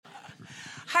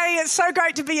Hey, it's so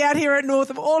great to be out here at North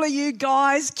of all of you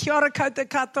guys. Kia ora koutou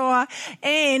katoa.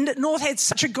 And North had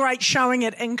such a great showing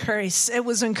at Increase. It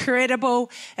was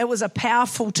incredible. It was a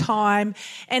powerful time.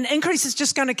 And Increase is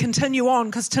just going to continue on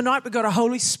because tonight we've got a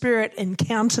Holy Spirit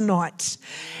encounter night.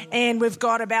 And we've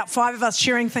got about 5 of us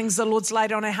sharing things the Lord's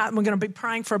laid on our heart. And we're going to be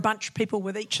praying for a bunch of people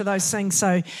with each of those things.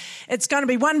 So it's going to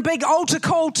be one big altar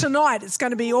call tonight. It's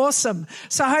going to be awesome.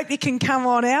 So I hope you can come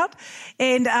on out.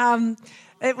 And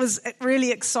it was really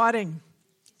exciting.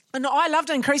 And I loved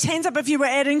Increase. Hands up if you were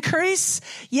at Increase.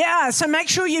 Yeah, so make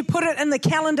sure you put it in the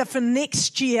calendar for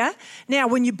next year. Now,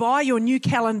 when you buy your new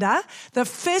calendar, the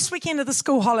first weekend of the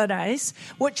school holidays,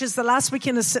 which is the last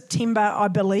weekend of September, I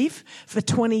believe, for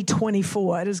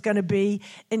 2024, it is going to be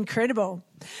incredible.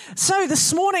 So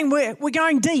this morning, we're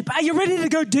going deep. Are you ready to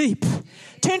go deep?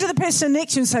 Turn to the person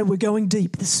next to you and say, we're going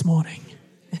deep this morning.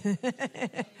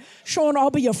 Sean, I'll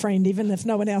be your friend even if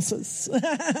no one else is.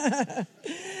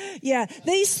 Yeah,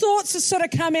 these thoughts have sort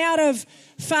of come out of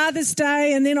Father's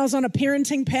Day, and then I was on a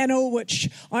parenting panel, which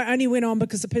I only went on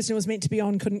because the person who was meant to be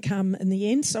on couldn't come in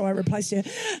the end, so I replaced her.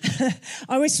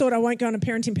 I always thought I won't go on a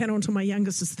parenting panel until my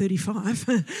youngest is 35.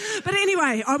 But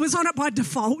anyway, I was on it by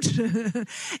default.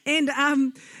 And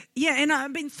and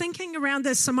I've been thinking around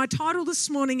this. So my title this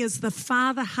morning is The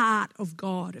Father Heart of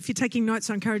God. If you're taking notes,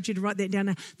 I encourage you to write that down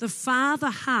now. The Father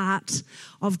Heart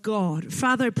of God.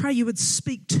 Father, I pray you would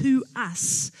speak to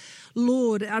us.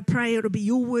 Lord, I pray it'll be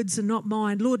your words and not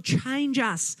mine. Lord, change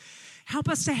us. Help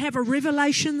us to have a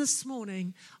revelation this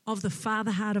morning of the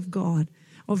Father Heart of God,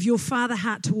 of your Father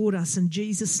Heart toward us in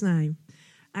Jesus' name.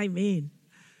 Amen.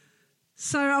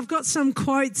 So I've got some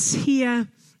quotes here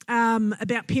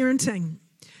about parenting.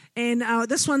 And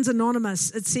this one's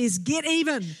anonymous. It says, get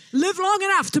even. Live long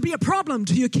enough to be a problem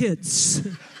to your kids.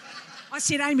 I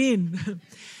said, amen.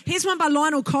 Here's one by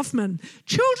Lionel Kaufman.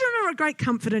 Children are a great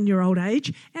comfort in your old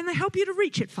age, and they help you to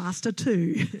reach it faster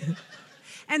too.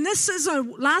 And this is,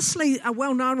 lastly, a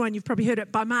well-known one. You've probably heard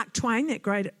it by Mark Twain, that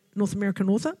great North American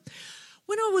author.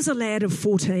 When I was a lad of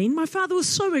 14, my father was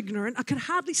so ignorant I could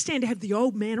hardly stand to have the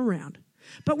old man around.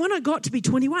 But when I got to be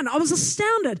 21, I was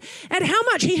astounded at how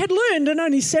much he had learned in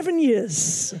only 7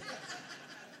 years.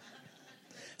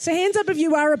 So hands up if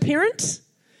you are a parent.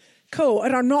 Cool.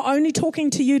 And I'm not only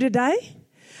talking to you today,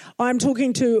 I'm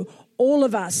talking to all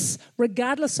of us,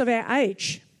 regardless of our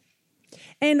age.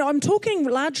 And I'm talking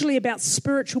largely about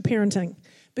spiritual parenting,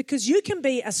 because you can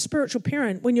be a spiritual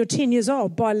parent when you're 10 years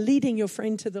old by leading your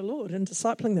friend to the Lord and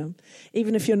discipling them,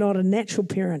 even if you're not a natural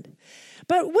parent.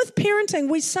 But with parenting,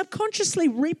 we subconsciously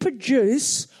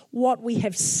reproduce what we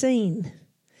have seen.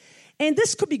 And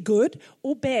this could be good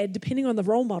or bad, depending on the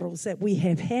role models that we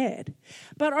have had.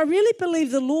 But I really believe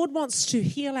the Lord wants to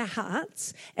heal our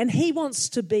hearts, and he wants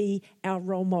to be our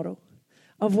role model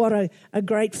of what a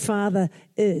great father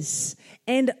is.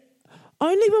 And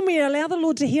only when we allow the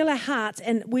Lord to heal our hearts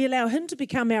and we allow him to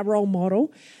become our role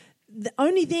model,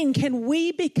 only then can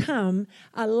we become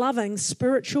a loving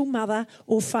spiritual mother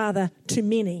or father to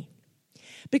many.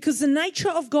 Because the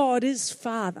nature of God is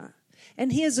Father.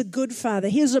 And he is a good father.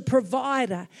 He is a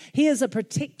provider. He is a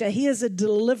protector. He is a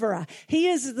deliverer. He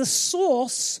is the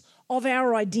source of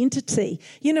our identity.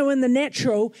 You know, in the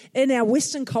natural, in our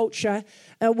Western culture,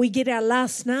 we get our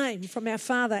last name from our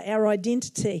father, our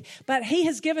identity. But he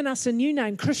has given us a new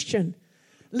name, Christian.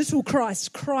 Little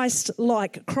Christ,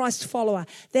 Christ-like, Christ follower.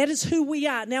 That is who we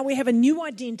are. Now we have a new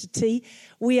identity.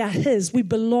 We are his. We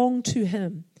belong to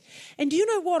him. And do you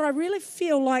know what? I really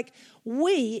feel like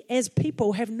we as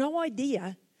people have no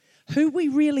idea who we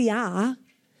really are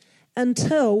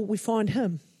until we find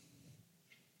him.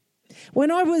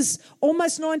 When I was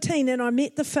almost 19 and I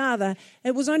met the Father,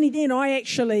 it was only then I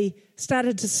actually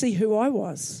started to see who I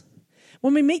was.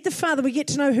 When we meet the Father, we get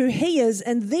to know who he is,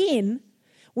 and then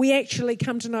we actually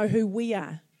come to know who we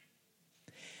are.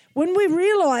 When we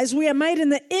realize we are made in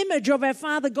the image of our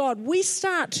Father God, we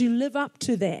start to live up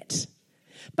to that.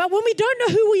 But when we don't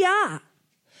know who we are,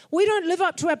 we don't live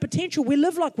up to our potential. We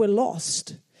live like we're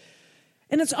lost.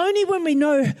 And it's only when we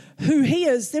know who he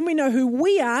is, then we know who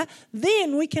we are,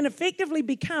 then we can effectively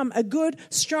become a good,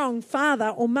 strong father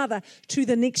or mother to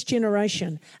the next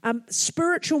generation. A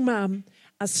spiritual mum,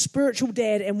 a spiritual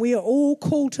dad, and we are all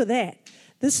called to that.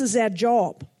 This is our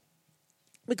job.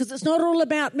 Because it's not all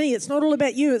about me. It's not all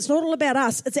about you. It's not all about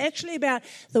us. It's actually about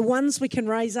the ones we can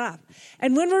raise up.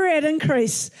 And when we were at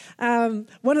Increase,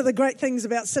 one of the great things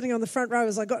about sitting on the front row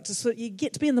is you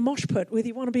get to be in the mosh pit, whether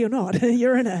you want to be or not.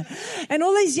 You're in it. And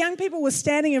all these young people were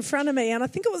standing in front of me. And I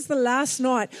think it was the last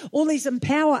night, all these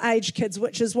empower age kids,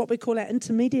 which is what we call our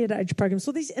intermediate age program. So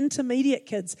all these intermediate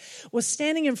kids were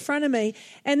standing in front of me.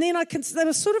 And then they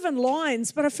were sort of in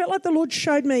lines, but I felt like the Lord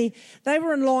showed me they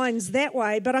were in lines that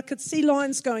way, but I could see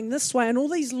lines going this way, and all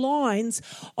these lines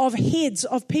of heads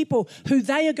of people who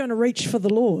they are going to reach for the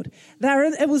Lord.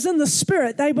 It was in the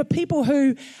Spirit. They were people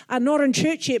who are not in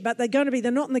church yet, but they're going to be.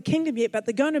 They're not in the kingdom yet, but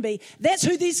they're going to be. That's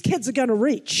who these kids are going to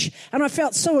reach. And I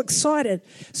felt so excited.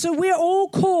 So we're all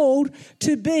called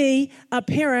to be a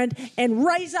parent and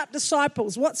raise up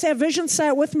disciples. What's our vision? Say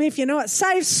it with me if you know it.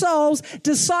 Save souls,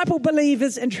 disciple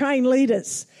believers, and train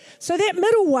leaders. So that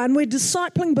middle one, we're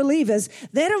discipling believers,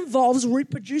 that involves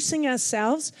reproducing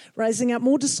ourselves, raising up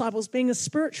more disciples, being a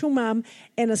spiritual mum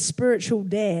and a spiritual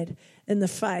dad in the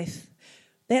faith.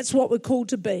 That's what we're called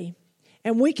to be.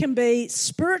 And we can be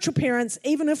spiritual parents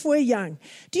even if we're young.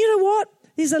 Do you know what?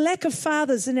 There's a lack of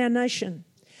fathers in our nation.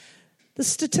 The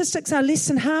statistics are less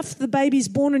than half the babies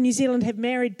born in New Zealand have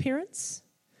married parents.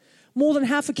 More than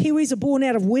half of Kiwis are born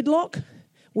out of wedlock.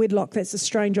 Wedlock, that's a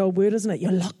strange old word, isn't it?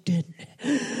 You're locked in.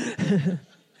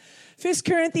 1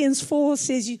 Corinthians 4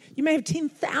 says you may have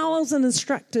 10,000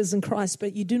 instructors in Christ,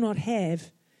 but you do not have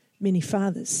many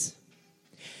fathers.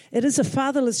 It is a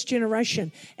fatherless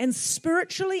generation. And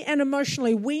spiritually and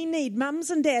emotionally, we need mums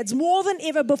and dads more than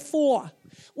ever before.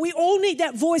 We all need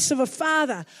that voice of a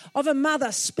father, of a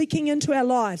mother speaking into our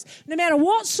lives. No matter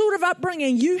what sort of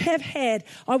upbringing you have had,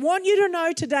 I want you to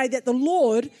know today that the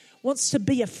Lord wants to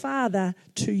be a father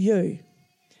to you.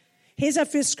 Here's our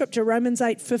first scripture, Romans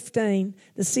 8:15.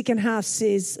 The second half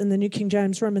says in the New King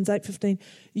James, Romans 8:15,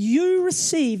 you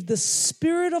received the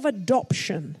spirit of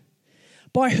adoption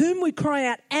by whom we cry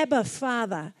out, Abba,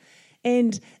 Father.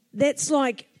 And that's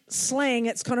like slang.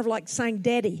 It's kind of like saying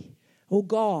daddy or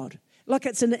God. Like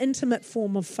it's an intimate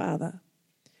form of father.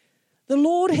 The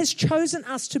Lord has chosen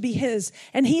us to be his,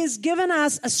 and he has given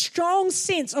us a strong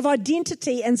sense of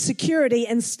identity and security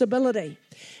and stability.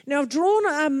 Now, I've drawn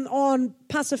on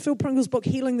Pastor Phil Pringle's book,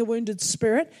 Healing the Wounded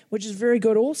Spirit, which is very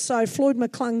good. Also, Floyd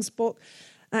McClung's book,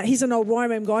 he's an old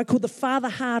YWAM guy, called The Father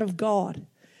Heart of God.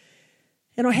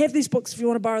 And I have these books if you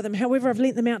want to borrow them. However, I've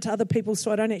lent them out to other people,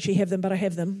 so I don't actually have them, but I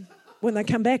have them. When they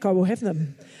come back, I will have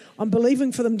them. I'm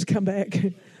believing for them to come back.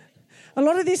 A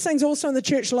lot of these things also in the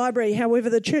church library. However,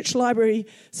 the church library,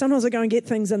 sometimes I go and get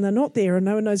things and they're not there and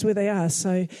no one knows where they are.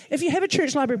 So if you have a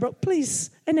church library book, please,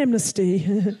 an amnesty.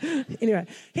 Anyway,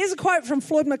 here's a quote from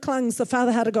Floyd McClung's The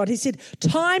Father Heart of God. He said,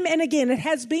 time and again, it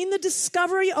has been the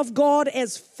discovery of God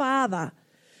as Father,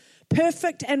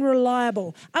 perfect and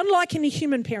reliable, unlike any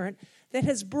human parent, that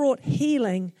has brought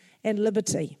healing and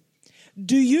liberty.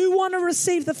 Do you want to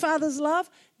receive the Father's love?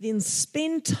 Then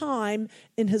spend time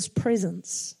in his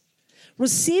presence.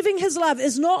 Receiving his love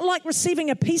is not like receiving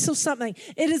a piece of something.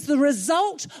 It is the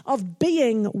result of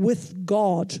being with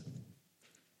God.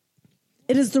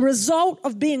 It is the result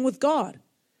of being with God.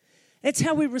 It's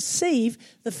how we receive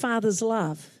the Father's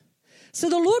love. So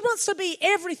the Lord wants to be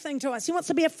everything to us. He wants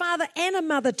to be a father and a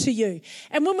mother to you.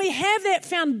 And when we have that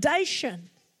foundation,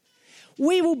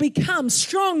 we will become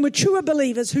strong, mature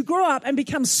believers who grow up and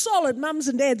become solid mums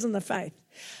and dads in the faith.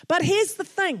 But here's the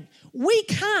thing. We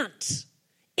can't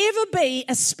ever be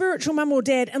a spiritual mum or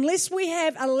dad unless we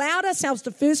have allowed ourselves to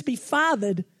first be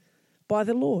fathered by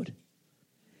the Lord.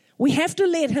 We have to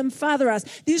let him father us.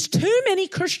 There's too many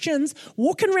Christians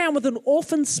walking around with an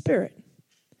orphan spirit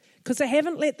because they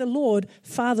haven't let the Lord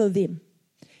father them.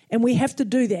 And we have to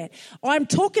do that. I'm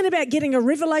talking about getting a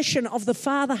revelation of the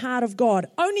Father heart of God.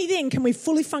 Only then can we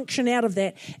fully function out of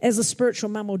that as a spiritual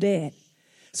mum or dad.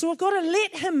 So we've got to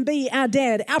let him be our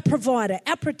dad, our provider,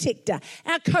 our protector,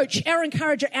 our coach, our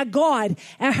encourager, our guide,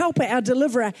 our helper, our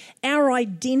deliverer, our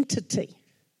identity.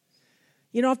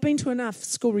 You know, I've been to enough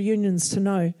school reunions to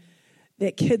know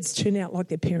that kids turn out like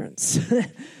their parents.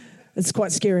 It's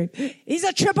quite scary. He's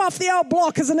a chip off the old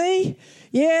block, isn't he?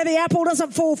 Yeah, the apple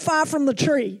doesn't fall far from the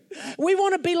tree. We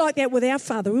want to be like that with our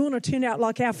Father. We want to turn out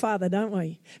like our Father, don't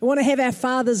we? We want to have our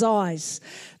Father's eyes.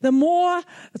 The more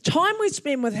time we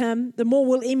spend with him, the more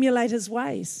we'll emulate his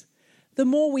ways. The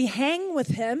more we hang with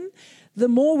him, the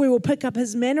more we will pick up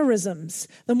his mannerisms.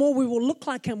 The more we will look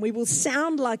like him. We will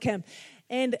sound like him.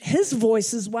 And his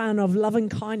voice is one of loving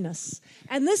kindness.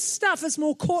 And this stuff is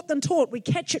more caught than taught. We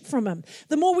catch it from him.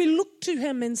 The more we look to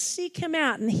him and seek him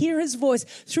out and hear his voice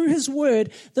through his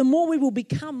word, the more we will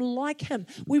become like him.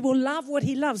 We will love what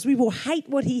he loves. We will hate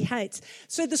what he hates.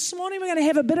 So this morning we're going to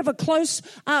have a bit of a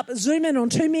close-up zoom in on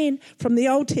two men from the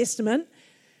Old Testament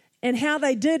and how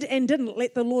they did and didn't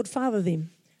let the Lord father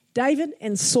them, David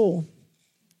and Saul.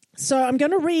 So I'm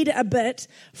going to read a bit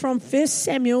from 1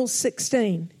 Samuel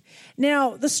 16.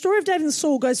 Now, the story of David and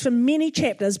Saul goes for many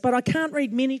chapters, but I can't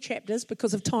read many chapters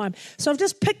because of time. So I've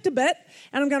just picked a bit,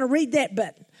 and I'm going to read that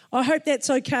bit. I hope that's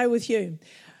okay with you.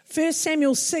 1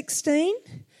 Samuel 16,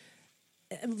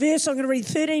 I'm going to read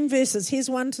 13 verses. Here's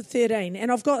 1 to 13.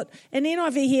 And I've got an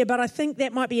NIV here, but I think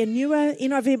that might be a newer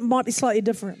NIV, might be slightly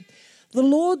different. The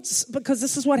Lord's, because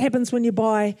this is what happens when you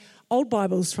buy old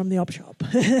Bibles from the op shop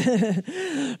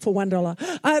for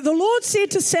 $1. The Lord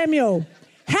said to Samuel,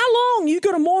 "How long you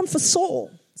got to mourn for Saul,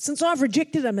 since I've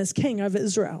rejected him as king over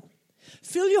Israel?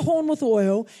 Fill your horn with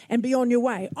oil and be on your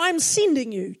way. I'm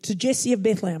sending you to Jesse of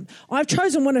Bethlehem. I've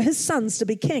chosen one of his sons to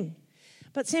be king."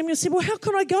 But Samuel said, "Well, how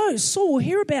can I go? Saul will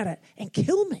hear about it and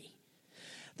kill me."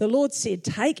 The Lord said,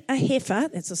 "Take a heifer,"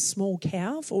 that's a small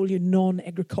cow for all you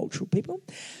non-agricultural people,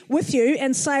 "with you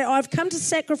and say, I've come to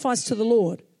sacrifice to the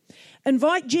Lord.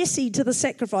 Invite Jesse to the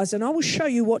sacrifice and I will show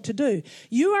you what to do.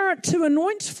 You are to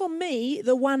anoint for me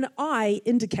the one I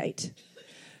indicate."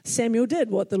 Samuel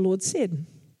did what the Lord said.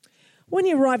 When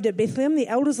he arrived at Bethlehem, the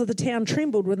elders of the town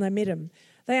trembled when they met him.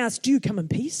 They asked, "Do you come in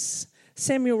peace?"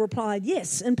 Samuel replied,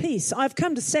 "Yes, in peace. I've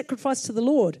come to sacrifice to the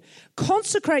Lord.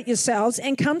 Consecrate yourselves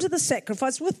and come to the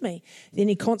sacrifice with me." Then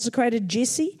he consecrated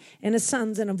Jesse and his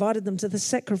sons and invited them to the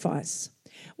sacrifice.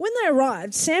 When they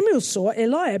arrived, Samuel saw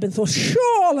Eliab and thought,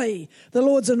 "Surely the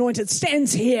Lord's anointed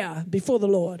stands here before the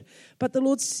Lord." But the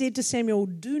Lord said to Samuel,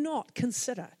 "Do not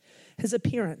consider his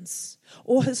appearance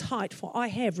or his height, for I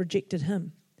have rejected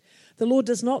him. The Lord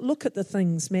does not look at the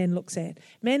things man looks at.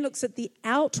 Man looks at the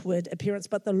outward appearance,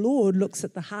 but the Lord looks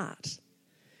at the heart."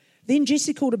 Then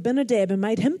Jesse called Abinadab and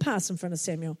made him pass in front of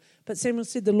Samuel. But Samuel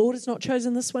said, "The Lord has not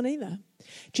chosen this one either."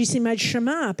 Jesse made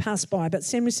Shammah pass by, but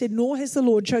Samuel said, "Nor has the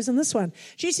Lord chosen this one."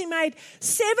 Jesse made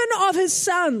 7 of his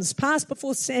sons pass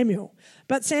before Samuel,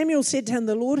 but Samuel said to him,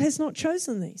 "The Lord has not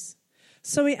chosen these."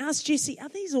 So he asked Jesse, "Are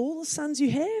these all the sons you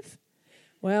have?"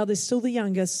 "Well, there's still the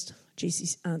youngest,"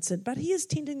 Jesse answered, "but he is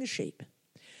tending the sheep."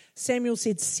 Samuel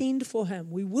said, "Send for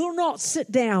him. We will not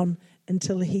sit down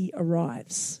until he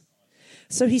arrives."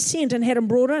 So he sent and had him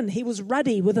brought in. He was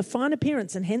ruddy with a fine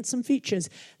appearance and handsome features.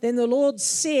 Then the Lord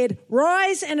said,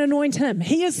 "Rise and anoint him.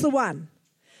 He is the one."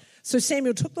 So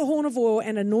Samuel took the horn of oil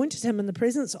and anointed him in the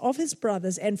presence of his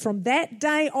brothers. And from that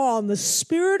day on, the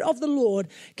Spirit of the Lord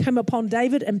came upon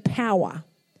David in power.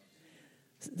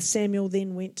 Samuel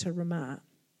then went to Ramah.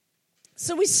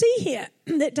 So we see here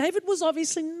that David was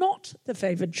obviously not the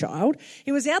favoured child.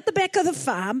 He was out the back of the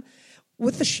farm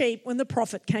with the sheep when the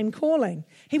prophet came calling.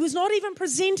 He was not even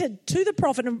presented to the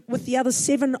prophet with the other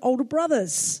 7 older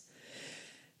brothers.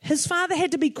 His father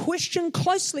had to be questioned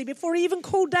closely before he even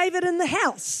called David in the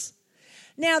house.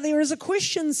 Now, there is a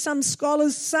question, some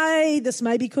scholars say this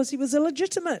may be because he was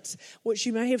illegitimate, which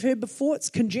you may have heard before, it's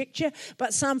conjecture,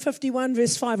 but Psalm 51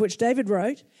 verse 5, which David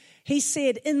wrote, he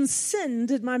said, "In sin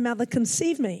did my mother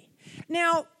conceive me."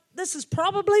 Now, this is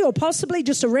probably or possibly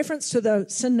just a reference to the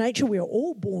sin nature we are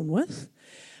all born with.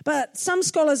 But some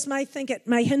scholars may think it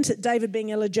may hint at David being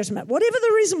illegitimate. Whatever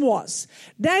the reason was,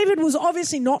 David was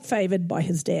obviously not favoured by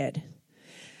his dad.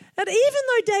 And even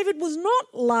though David was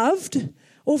not loved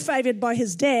or favoured by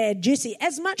his dad, Jesse,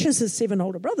 as much as his 7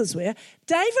 older brothers were,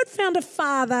 David found a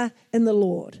father in the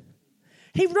Lord.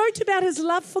 He wrote about his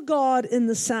love for God in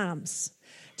the Psalms.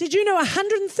 Did you know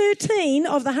 113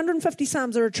 of the 150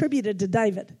 Psalms are attributed to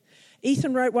David?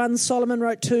 Ethan wrote 1, Solomon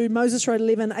wrote 2, Moses wrote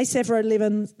 11, Asaph wrote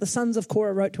 11, the sons of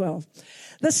Korah wrote 12.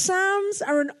 The Psalms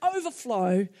are an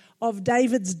overflow of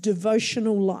David's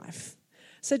devotional life.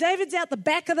 So David's out the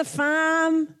back of the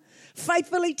farm,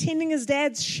 faithfully tending his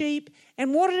dad's sheep.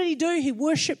 And what did he do? He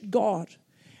worshipped God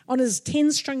on his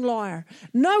 10-string lyre.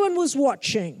 No one was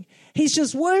watching. He's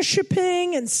just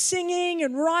worshipping and singing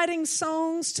and writing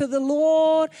songs to the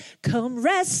Lord. Come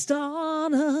rest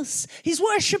on us. He's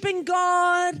worshipping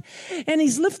God and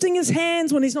he's lifting his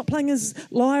hands when he's not playing his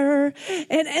lyre.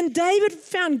 And David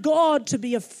found God to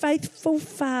be a faithful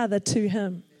father to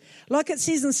him. Like it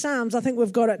says in Psalms, I think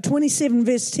we've got it, 27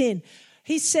 verse 10.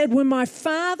 He said, "When my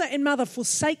father and mother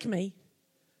forsake me,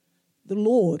 the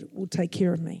Lord will take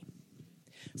care of me."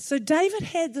 So David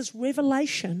had this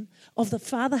revelation of the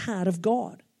father heart of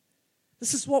God.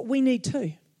 This is what we need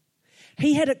too.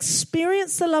 He had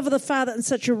experienced the love of the Father in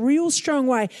such a real strong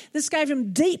way. This gave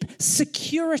him deep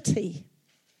security,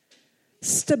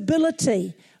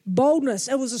 stability, boldness.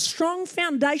 It was a strong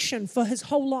foundation for his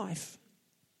whole life.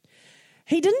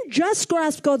 He didn't just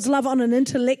grasp God's love on an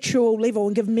intellectual level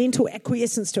and give mental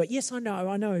acquiescence to it. Yes, I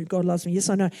know God loves me. Yes,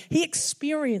 I know. He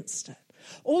experienced it.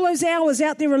 All those hours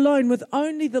out there alone with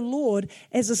only the Lord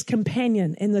as his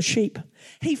companion and the sheep.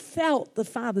 He felt the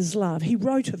Father's love. He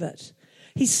wrote of it.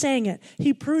 He sang it.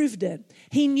 He proved it.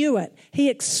 He knew it. He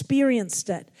experienced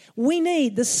it. We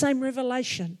need the same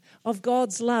revelation of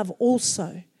God's love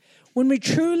also. When we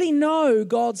truly know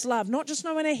God's love, not just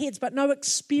know in our heads, but know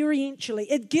experientially,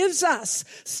 it gives us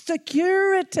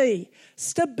security,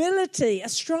 stability, a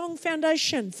strong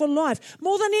foundation for life,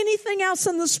 more than anything else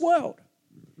in this world.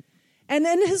 And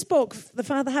in his book, The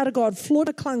Father Heart of God,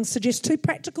 Florida Klung suggests 2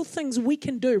 practical things we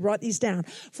can do, write these down,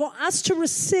 for us to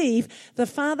receive the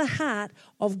Father Heart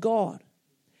of God.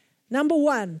 Number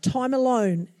 1, time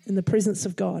alone in the presence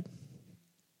of God.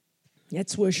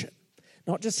 That's worship.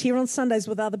 Not just here on Sundays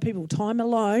with other people, time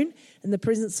alone in the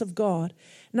presence of God.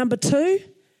 Number 2,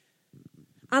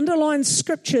 underline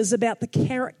scriptures about the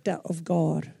character of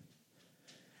God.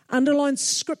 Underline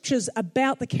scriptures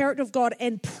about the character of God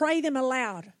and pray them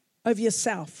aloud over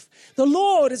yourself. The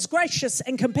Lord is gracious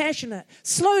and compassionate,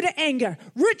 slow to anger,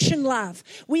 rich in love.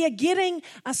 We are getting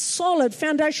a solid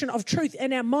foundation of truth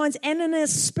in our minds and in our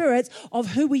spirits of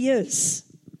who He is.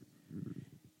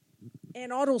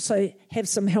 And I'd also have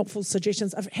some helpful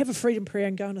suggestions. Have a freedom prayer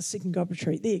and go on a second God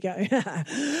retreat. There you go.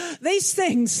 These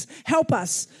things help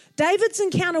us. David's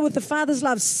encounter with the Father's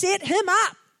love set him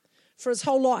up for his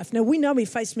whole life. Now, we know he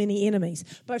faced many enemies,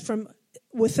 both from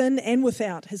within and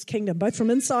without his kingdom, both from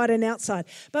inside and outside.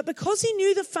 But because he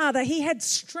knew the Father, he had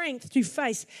strength to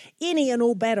face any and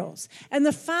all battles. And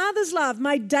the Father's love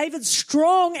made David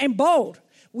strong and bold.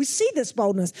 We see this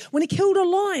boldness when he killed a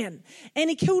lion and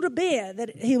he killed a bear,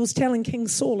 that he was telling King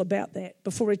Saul about that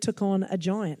before he took on a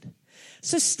giant.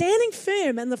 So standing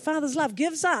firm in the Father's love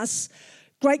gives us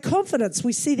great confidence.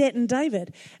 We see that in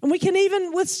David. And we can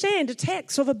even withstand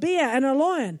attacks of a bear and a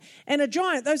lion and a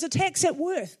giant. Those attacks at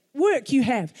work you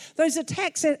have. Those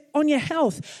attacks on your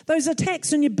health. Those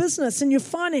attacks on your business and your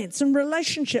finance and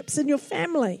relationships and your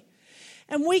family.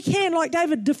 And we can, like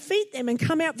David, defeat them and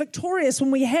come out victorious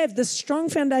when we have this strong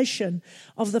foundation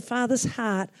of the Father's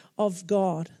heart of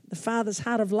God, the Father's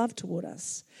heart of love toward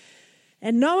us.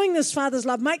 And knowing this Father's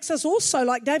love makes us also,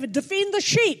 like David, defend the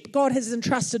sheep God has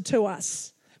entrusted to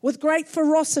us with great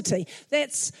ferocity.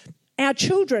 That's our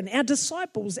children, our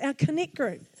disciples, our connect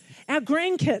group, our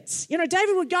grandkids. You know,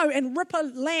 David would go and rip a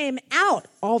lamb out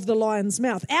of the lion's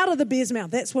mouth, out of the bear's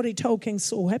mouth. That's what he told King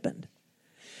Saul happened.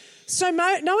 So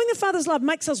knowing the Father's love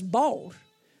makes us bold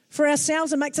for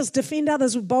ourselves and makes us defend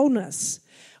others with boldness.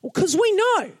 Because we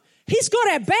know He's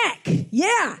got our back.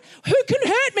 Yeah. Who can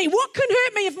hurt me? What can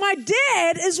hurt me if my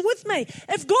dad is with me?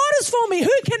 If God is for me,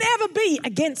 who can ever be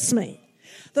against me?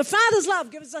 The Father's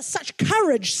love gives us such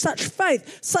courage, such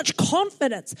faith, such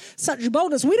confidence, such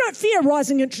boldness. We don't fear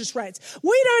rising interest rates.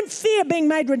 We don't fear being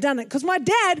made redundant because my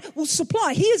dad will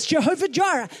supply. He is Jehovah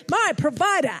Jireh, my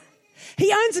provider.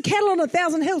 He owns a cattle on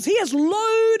 1,000 hills. He is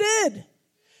loaded.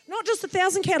 Not just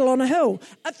 1,000 cattle on a hill,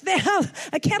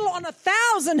 a cattle on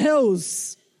 1,000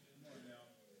 hills.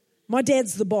 My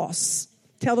dad's the boss.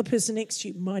 Tell the person next to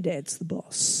you, my dad's the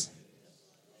boss.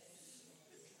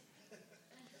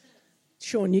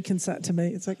 Sean, you can say it to me.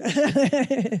 It's okay.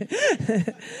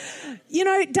 You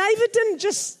know, David didn't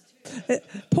just...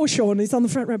 Poor Sean, he's on the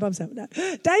front row by himself. No.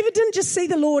 David didn't just see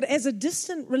the Lord as a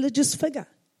distant religious figure,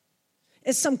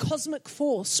 as some cosmic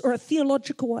force or a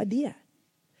theological idea.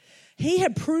 He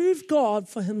had proved God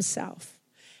for himself.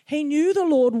 He knew the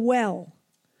Lord well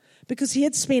because he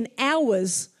had spent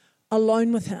hours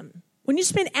alone with him. When you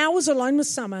spend hours alone with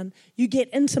someone, you get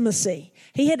intimacy.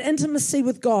 He had intimacy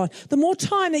with God. The more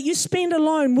time that you spend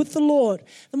alone with the Lord,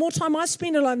 the more time I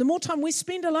spend alone, the more time we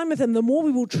spend alone with him, the more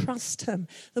we will trust him,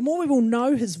 the more we will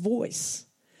know his voice.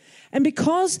 And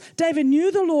because David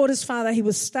knew the Lord as Father, he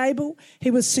was stable,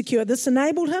 he was secure. This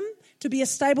enabled him to be a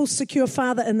stable, secure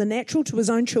father in the natural to his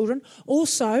own children,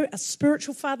 also a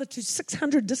spiritual father to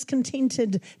 600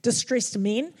 discontented, distressed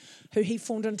men who he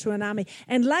formed into an army,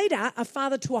 and later a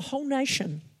father to a whole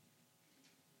nation.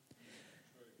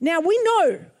 Now we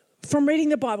know from reading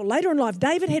the Bible, later in life,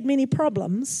 David had many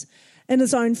problems in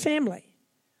his own family,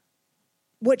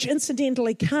 which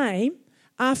incidentally came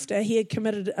after he had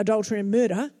committed adultery and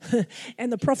murder.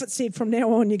 And the prophet said, from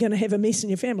now on, you're going to have a mess in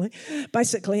your family,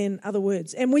 basically, in other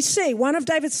words. And we see one of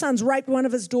David's sons raped one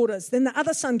of his daughters. Then the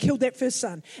other son killed that first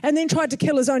son and then tried to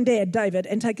kill his own dad, David,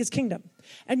 and take his kingdom.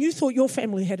 And you thought your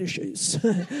family had issues.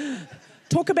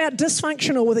 Talk about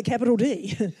dysfunctional with a capital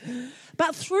D.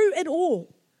 But through it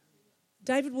all,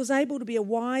 David was able to be a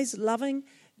wise, loving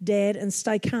dad and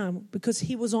stay calm because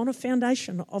he was on a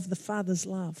foundation of the Father's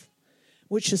love,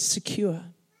 which is secure.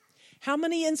 How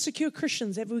many insecure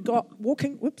Christians have we got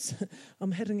walking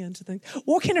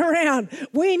around?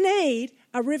 We need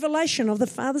a revelation of the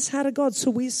Father's heart of God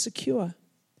so we're secure.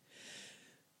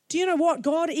 Do you know what?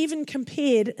 God even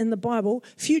compared in the Bible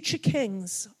future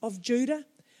kings of Judah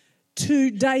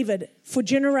to David for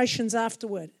generations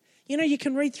afterward. You know, you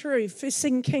can read through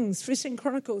 1 Kings, 1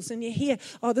 Chronicles, and you hear,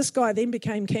 oh, this guy then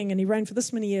became king and he reigned for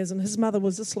this many years and his mother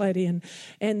was this lady and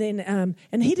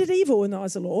he did evil in the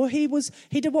eyes of the law. He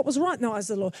did what was right in the eyes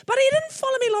of the law. But he didn't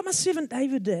follow me like my servant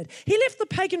David did. He left the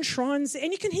pagan shrines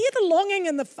and you can hear the longing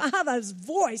in the Father's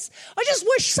voice. I just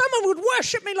wish someone would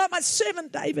worship me like my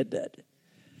servant David did.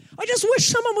 I just wish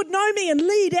someone would know me and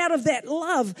lead out of that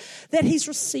love that he's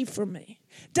received from me.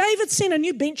 David set a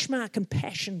new benchmark and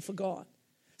passion for God.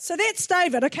 So that's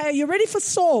David. Okay, are you ready for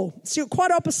Saul? So you're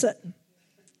quite opposite.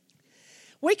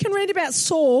 We can read about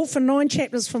Saul for 9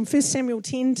 chapters from 1 Samuel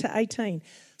 10 to 18.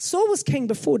 Saul was king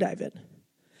before David.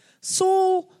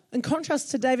 Saul, in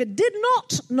contrast to David, did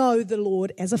not know the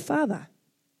Lord as a father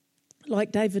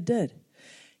like David did.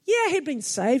 Yeah, he'd been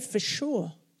saved for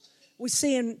sure. We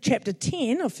see in chapter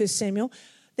 10 of 1 Samuel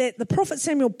that the prophet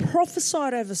Samuel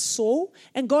prophesied over Saul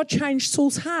and God changed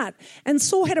Saul's heart. And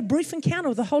Saul had a brief encounter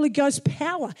with the Holy Ghost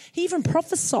power. He even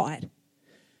prophesied.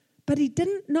 But he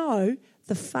didn't know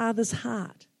the Father's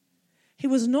heart. He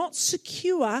was not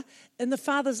secure in the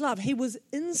Father's love. He was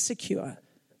insecure.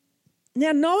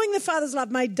 Now, knowing the Father's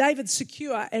love made David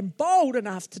secure and bold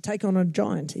enough to take on a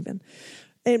giant even.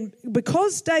 And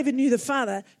because David knew the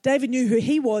Father, David knew who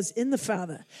he was in the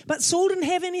Father. But Saul didn't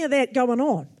have any of that going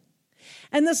on.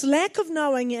 And this lack of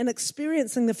knowing and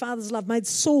experiencing the Father's love made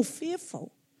Saul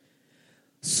fearful.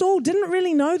 Saul didn't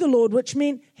really know the Lord, which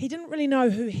meant he didn't really know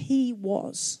who he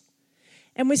was.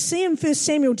 And we see in 1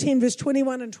 Samuel 10, verse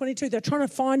 21 and 22, they're trying to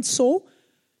find Saul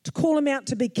to call him out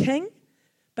to be king,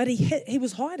 but he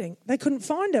was hiding. They couldn't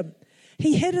find him.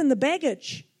 He hid in the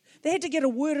baggage. They had to get a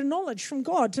word of knowledge from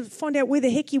God to find out where the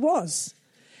heck he was,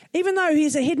 even though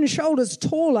he's a head and shoulders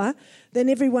taller than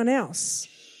everyone else.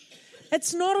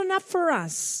 It's not enough for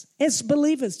us as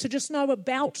believers to just know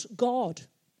about God.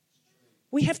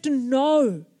 We have to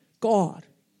know God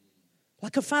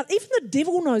like a father. Even the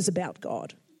devil knows about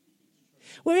God.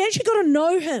 We've actually got to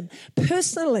know him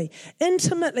personally,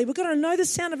 intimately. We've got to know the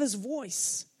sound of his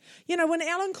voice. You know, when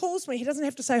Alan calls me, he doesn't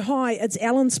have to say, hi, it's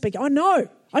Alan speaking. I know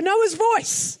his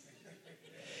voice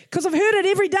because I've heard it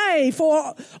every day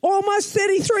for almost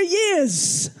 33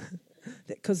 years.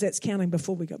 Because that's counting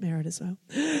before we got married as well.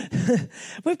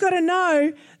 We've got to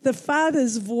know the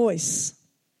Father's voice.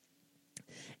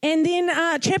 And then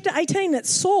chapter 18, that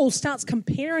Saul starts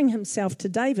comparing himself to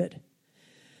David.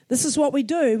 This is what we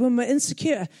do when we're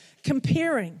insecure.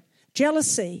 Comparing,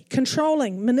 jealousy,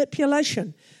 controlling,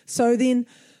 manipulation. So then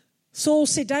Saul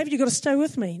said, David, you've got to stay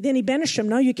with me. Then he banished him.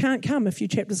 No, you can't come a few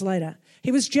chapters later.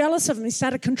 He was jealous of him. He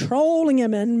started controlling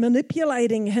him and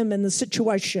manipulating him in the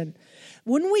situation.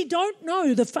 When we don't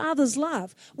know the Father's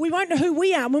love, we won't know who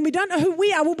we are. When we don't know who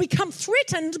we are, we'll become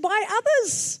threatened by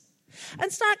others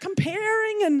and start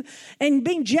comparing and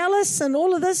being jealous and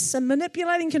all of this and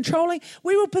manipulating, controlling.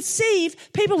 We will perceive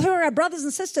people who are our brothers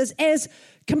and sisters as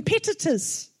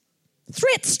competitors,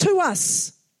 threats to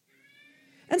us,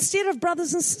 instead of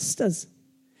brothers and sisters.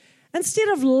 Instead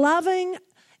of loving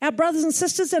our brothers and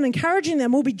sisters and encouraging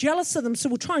them, we'll be jealous of them, so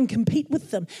we'll try and compete with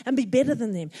them and be better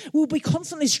than them. We'll be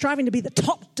constantly striving to be the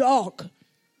top dog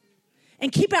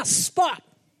and keep our spot.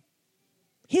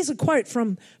 Here's a quote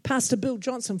from Pastor Bill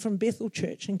Johnson from Bethel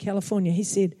Church in California. He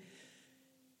said,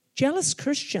 jealous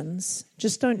Christians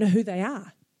just don't know who they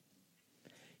are.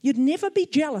 You'd never be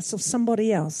jealous of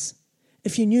somebody else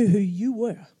if you knew who you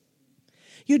were.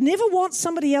 You'd never want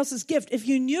somebody else's gift if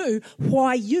you knew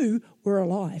why you were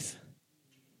alive.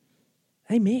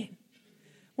 Amen.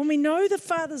 When we know the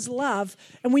Father's love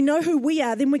and we know who we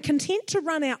are, then we're content to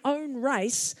run our own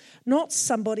race, not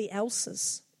somebody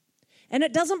else's. And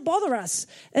it doesn't bother us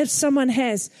if someone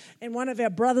has, and one of our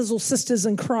brothers or sisters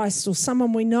in Christ or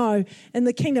someone we know in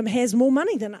the kingdom has more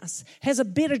money than us, has a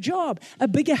better job, a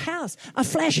bigger house, a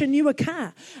flasher newer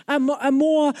car, a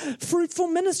more fruitful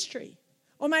ministry.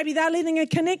 Or maybe they're leading a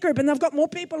connect group and they've got more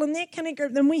people in their connect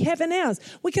group than we have in ours.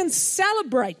 We can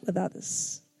celebrate with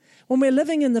others when we're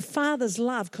living in the Father's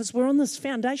love because we're on this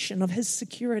foundation of his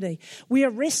security. We are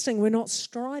resting, we're not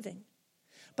striving.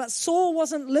 But Saul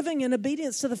wasn't living in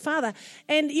obedience to the Father.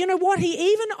 And you know what?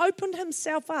 He even opened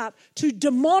himself up to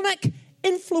demonic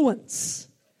influence.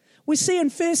 We see in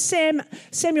 1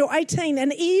 Samuel 18,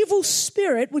 an evil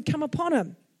spirit would come upon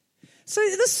him. So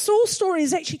this Saul story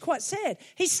is actually quite sad.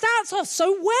 He starts off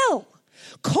so well,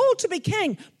 called to be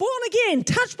king, born again,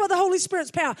 touched by the Holy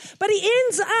Spirit's power. But he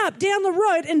ends up down the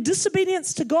road in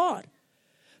disobedience to God,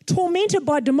 tormented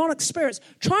by demonic spirits,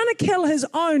 trying to kill his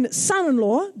own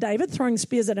son-in-law, David, throwing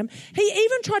spears at him. He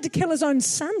even tried to kill his own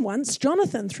son once,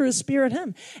 Jonathan, threw a spear at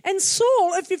him. And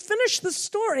Saul, if you finish the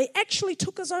story, actually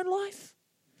took his own life.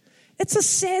 It's a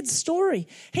sad story.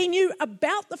 He knew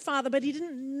about the Father, but he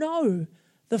didn't know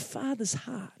the Father's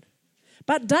heart.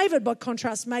 But David, by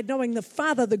contrast, made knowing the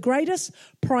Father the greatest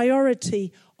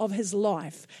priority of his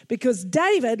life because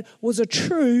David was a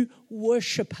true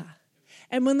worshipper.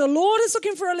 And when the Lord is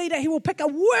looking for a leader, he will pick a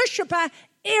worshipper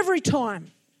every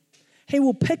time. He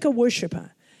will pick a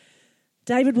worshipper.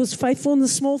 David was faithful in the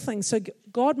small things, so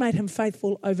God made him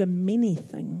faithful over many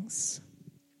things.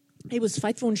 He was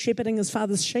faithful in shepherding his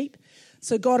father's sheep,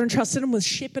 so God entrusted him with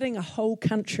shepherding a whole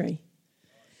country.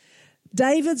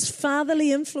 David's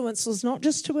fatherly influence was not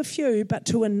just to a few, but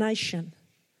to a nation.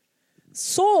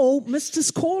 Saul missed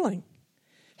his calling.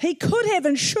 He could have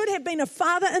and should have been a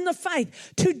father in the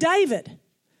faith to David,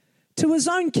 to his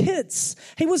own kids.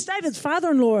 He was David's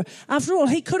father-in-law. After all,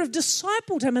 he could have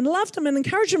discipled him and loved him and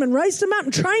encouraged him and raised him up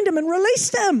and trained him and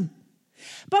released him.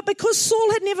 But because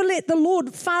Saul had never let the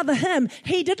Lord father him,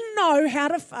 he didn't know how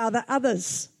to father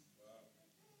others.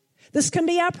 This can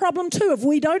be our problem too. If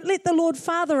we don't let the Lord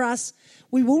father us,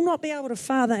 we will not be able to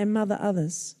father and mother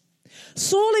others.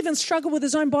 Saul even struggled with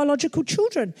his own biological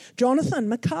children, Jonathan,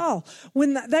 Michal.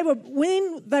 When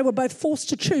they were both forced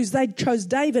to choose, they chose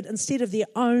David instead of their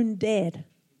own dad.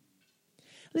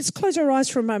 Let's close our eyes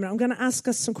for a moment. I'm going to ask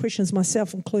us some questions,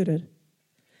 myself included.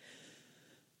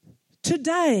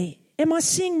 Today, am I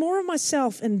seeing more of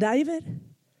myself in David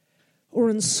or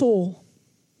in Saul?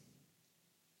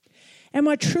 Am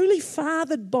I truly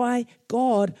fathered by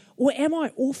God or am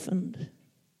I orphaned?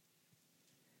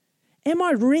 Am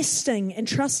I resting and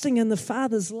trusting in the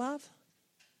Father's love?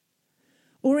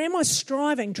 Or am I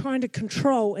striving, trying to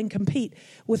control and compete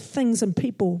with things and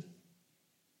people?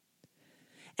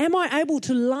 Am I able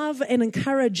to love and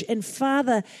encourage and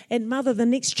father and mother the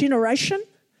next generation?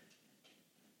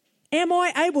 Am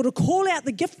I able to call out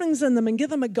the giftings in them and give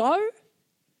them a go?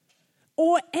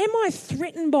 Or am I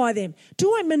threatened by them?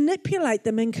 Do I manipulate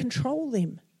them and control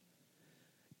them?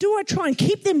 Do I try and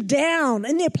keep them down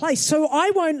in their place so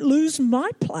I won't lose my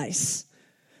place?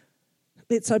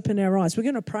 Let's open our eyes. We're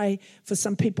going to pray for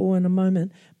some people in a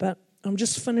moment, but I'm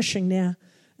just finishing now,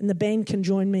 and the band can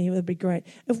join me. It would be great.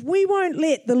 If we won't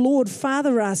let the Lord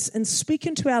father us and speak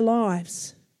into our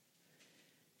lives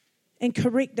and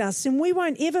correct us, then we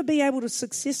won't ever be able to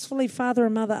successfully father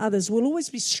and mother others. We'll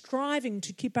always be striving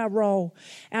to keep our role,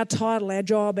 our title, our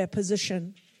job, our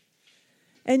position.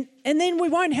 And then we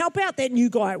won't help out that new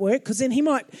guy at work because then he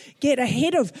might get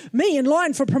ahead of me in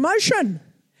line for promotion.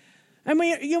 And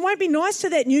you won't be nice to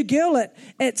that new girl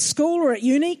at school or at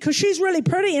uni because she's really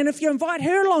pretty, and if you invite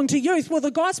her along to youth, well, the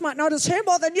guys might notice her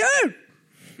more than you.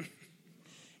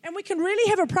 And we can really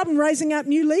have a problem raising up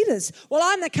new leaders. Well,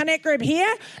 I'm the connect group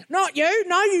here, not you.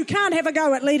 No, you can't have a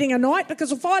go at leading a night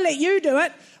because if I let you do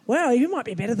it, well, you might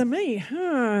be better than me.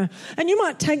 And you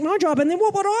might take my job, and then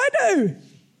what would I do?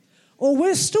 Or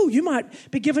worse still, you might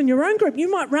be given your own group. You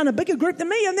might run a bigger group than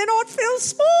me, and then I'd feel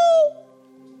small.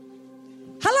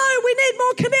 Hello, we need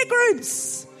more connect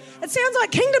groups. It sounds like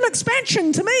kingdom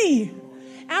expansion to me.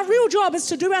 Our real job is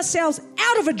to do ourselves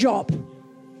out of a job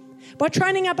by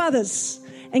training up others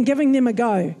and giving them a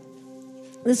go.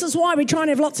 This is why we try and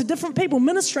have lots of different people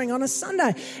ministering on a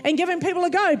Sunday and giving people a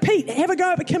go. Pete, have a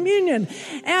go at communion.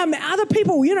 Other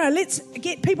people, let's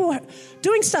get people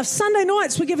doing stuff. Sunday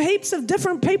nights, we give heaps of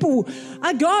different people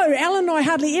a go. Alan and I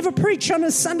hardly ever preach on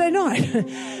a Sunday night.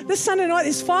 This Sunday night,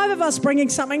 there's 5 of us bringing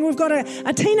something. We've got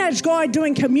a teenage guy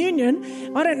doing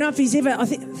communion. I don't know if he's ever, I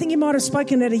think he might have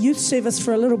spoken at a youth service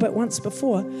for a little bit once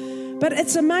before. But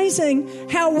it's amazing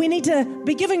how we need to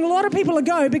be giving a lot of people a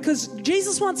go because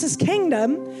Jesus wants his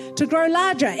kingdom to grow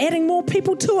larger, adding more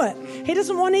people to it. He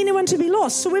doesn't want anyone to be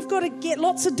lost. So we've got to get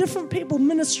lots of different people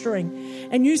ministering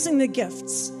and using the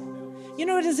gifts. It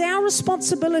is our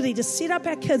responsibility to set up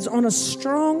our kids on a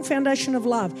strong foundation of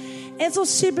love. As I've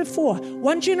said before,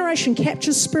 one generation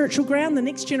captures spiritual ground, the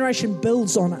next generation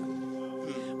builds on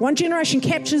it. One generation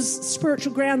captures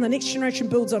spiritual ground, the next generation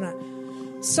builds on it.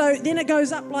 So then it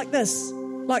goes up like this,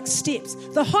 like steps.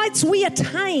 The heights we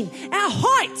attain, in our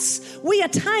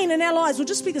lives will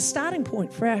just be the starting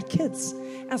point for our kids,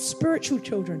 our spiritual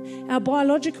children, our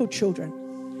biological children.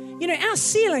 Our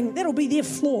ceiling, that'll be their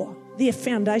floor, their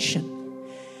foundation.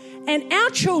 And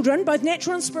our children, both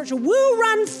natural and spiritual, will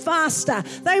run faster.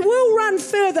 They will run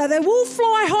further. They will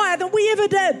fly higher than we ever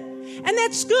did. And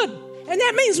that's good. And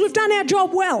that means we've done our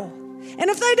job well. And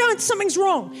if they don't, something's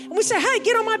wrong. And we say, hey,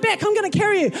 get on my back. I'm going to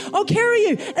carry you. I'll carry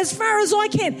you as far as I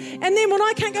can. And then when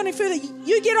I can't go any further,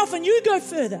 you get off and you go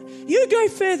further. You go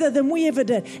further than we ever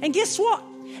did. And guess what?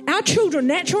 Our children,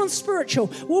 natural and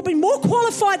spiritual, will be more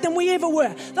qualified than we ever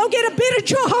were. They'll get a better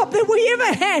job than we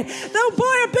ever had. They'll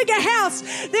buy a bigger house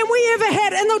than we ever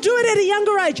had. And they'll do it at a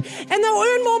younger age. And they'll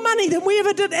earn more money than we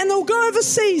ever did. And they'll go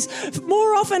overseas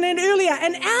more often and earlier.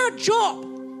 And our job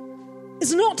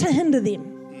is not to hinder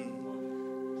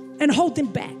them and hold them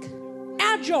back.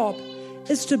 Our job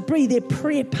is to be their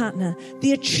prayer partner,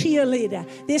 their cheerleader,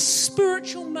 their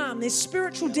spiritual mum, their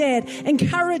spiritual dad,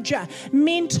 encourager,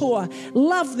 mentor,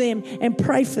 love them and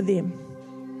pray for them.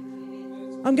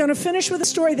 I'm going to finish with a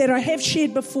story that I have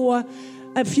shared before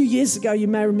a few years ago. You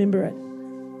may remember it.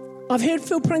 I've heard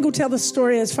Phil Pringle tell this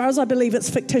story. As far as I believe, it's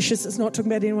fictitious. It's not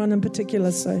talking about anyone in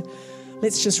particular, so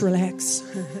let's just relax.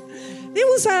 There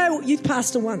was a youth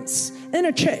pastor once in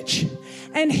a church,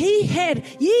 and he had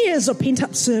years of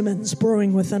pent-up sermons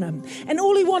brewing within him, and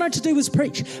all he wanted to do was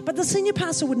preach, but the senior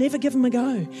pastor would never give him a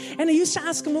go. And he used to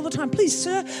ask him all the time, please,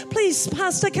 sir, please,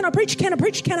 pastor, can I preach, can I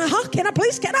please, can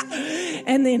I?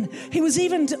 And then he was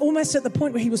even almost at the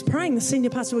point where he was praying, the senior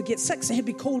pastor would get sick, so he'd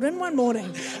be called in one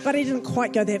morning, but he didn't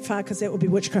quite go that far because that would be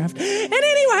witchcraft. And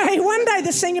anyway, one day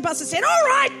the senior pastor said, all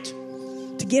right,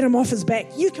 to get him off his back,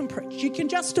 you can preach. You can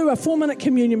just do a 4-minute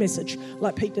communion message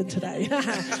like Pete did today.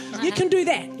 You can do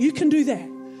that.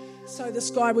 So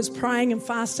this guy was praying and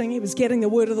fasting. He was getting the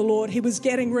word of the Lord. He was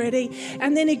getting ready.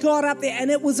 And then he got up there and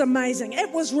it was amazing.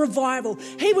 It was revival.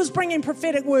 He was bringing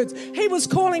prophetic words. He was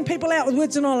calling people out with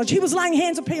words of knowledge. He was laying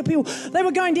hands on people. They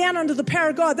were going down under the power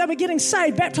of God. They were getting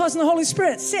saved, baptized in the Holy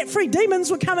Spirit, set free.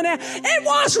 Demons were coming out. It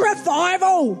was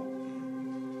revival.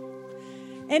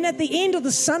 And at the end of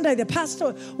the Sunday, the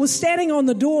pastor was standing on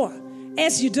the door,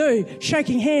 as you do,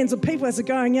 shaking hands with people as they're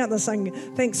going out. They're saying,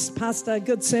 thanks, pastor,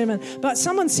 good sermon. But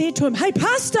someone said to him, hey,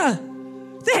 pastor,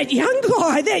 that young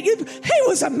guy, he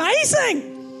was amazing.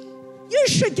 You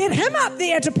should get him up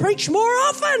there to preach more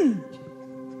often.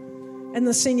 And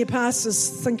the senior pastor's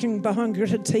thinking behind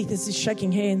gritted teeth as he's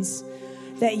shaking hands,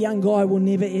 that young guy will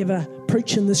never, ever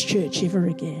preach in this church ever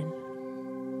again.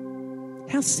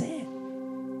 How sad.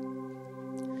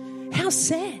 How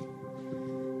sad.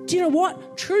 Do you know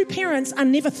what? True parents are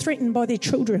never threatened by their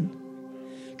children.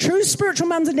 True spiritual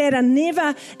mums and dads are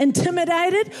never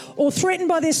intimidated or threatened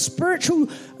by their spiritual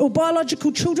or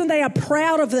biological children. They are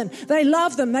proud of them. They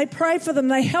love them. They pray for them.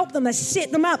 They help them. They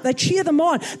set them up. They cheer them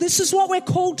on. This is what we're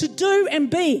called to do and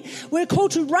be. We're called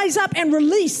to raise up and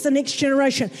release the next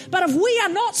generation. But if we are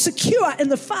not secure in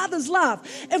the Father's love,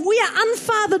 if we are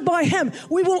unfathered by Him,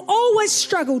 we will always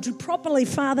struggle to properly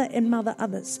father and mother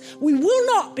others. We will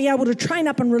not be able to train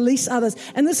up and release others.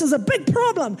 And this is a big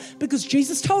problem because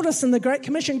Jesus told us in the Great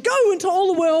Commission, go into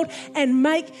all the world and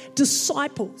make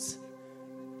disciples.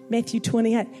 Matthew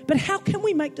 28. But how can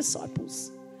we make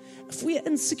disciples if we are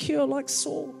insecure like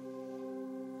Saul?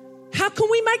 How can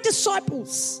we make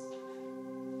disciples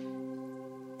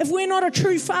if we're not a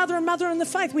true father and mother in the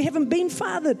faith? We haven't been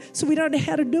fathered, so we don't know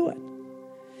how to do it.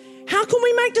 How can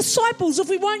we make disciples if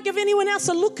we won't give anyone else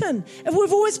a look in? If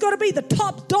we've always got to be the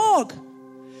top dog?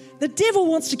 The devil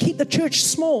wants to keep the church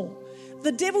small.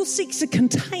 The devil seeks to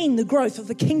contain the growth of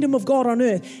the kingdom of God on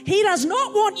earth. He does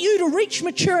not want you to reach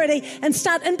maturity and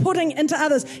start inputting into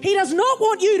others. He does not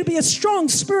want you to be a strong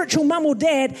spiritual mum or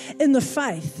dad in the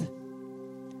faith.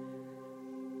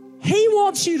 He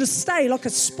wants you to stay like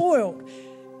a spoiled.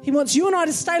 He wants you and I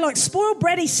to stay like spoiled,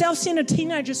 bratty, self-centered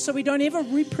teenagers so we don't ever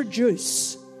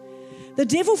reproduce. The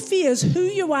devil fears who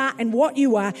you are and what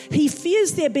you are. He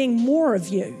fears there being more of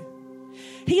you.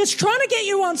 He is trying to get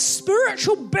you on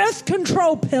spiritual birth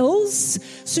control pills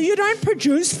so you don't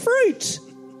produce fruit.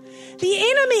 The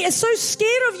enemy is so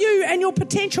scared of you and your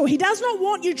potential. He does not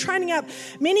want you training up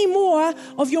many more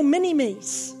of your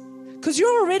mini-me's because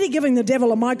you're already giving the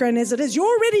devil a migraine as it is. You're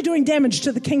already doing damage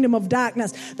to the kingdom of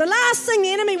darkness. The last thing the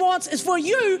enemy wants is for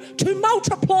you to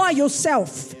multiply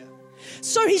yourself.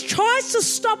 So he tries to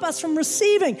stop us from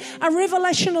receiving a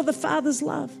revelation of the Father's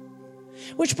love.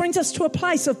 Which brings us to a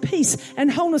place of peace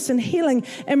and wholeness and healing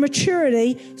and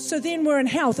maturity. So then we're in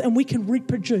health and we can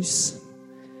reproduce.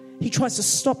 He tries to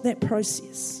stop that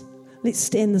process. Let's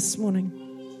stand this morning.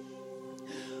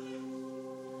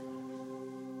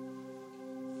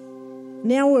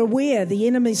 Now we're aware the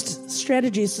enemy's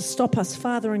strategy is to stop us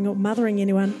fathering or mothering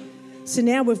anyone. So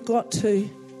now we've got to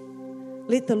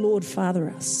let the Lord father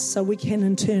us so we can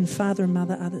in turn father and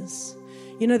mother others.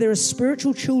 You know, there are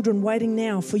spiritual children waiting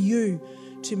now for you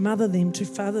to mother them, to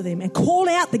father them, and call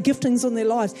out the giftings on their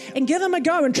lives and give them a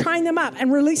go and train them up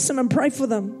and release them and pray for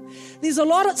them. There's a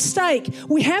lot at stake.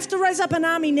 We have to raise up an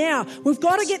army now. We've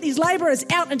got to get these labourers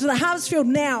out into the harvest field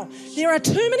now. There are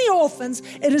too many orphans.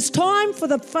 It is time for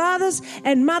the fathers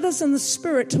and mothers in the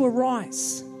Spirit to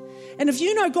arise. And if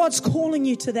you know God's calling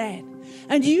you to that,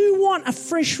 and you want a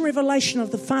fresh revelation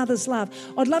of the Father's love,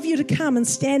 I'd love you to come and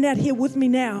stand out here with me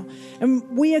now. And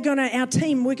we're going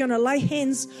to lay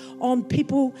hands on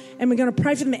people and we're going to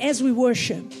pray for them as we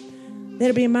worship.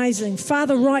 That'll be amazing.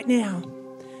 Father, right now,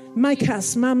 make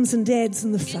us mums and dads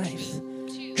in the faith.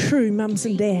 True mums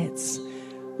and dads.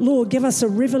 Lord, give us a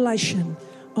revelation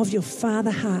of your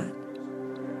Father heart.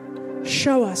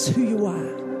 Show us who you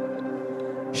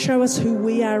are. Show us who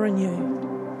we are in you.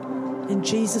 In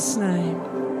Jesus'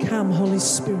 name, come, Holy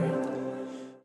Spirit.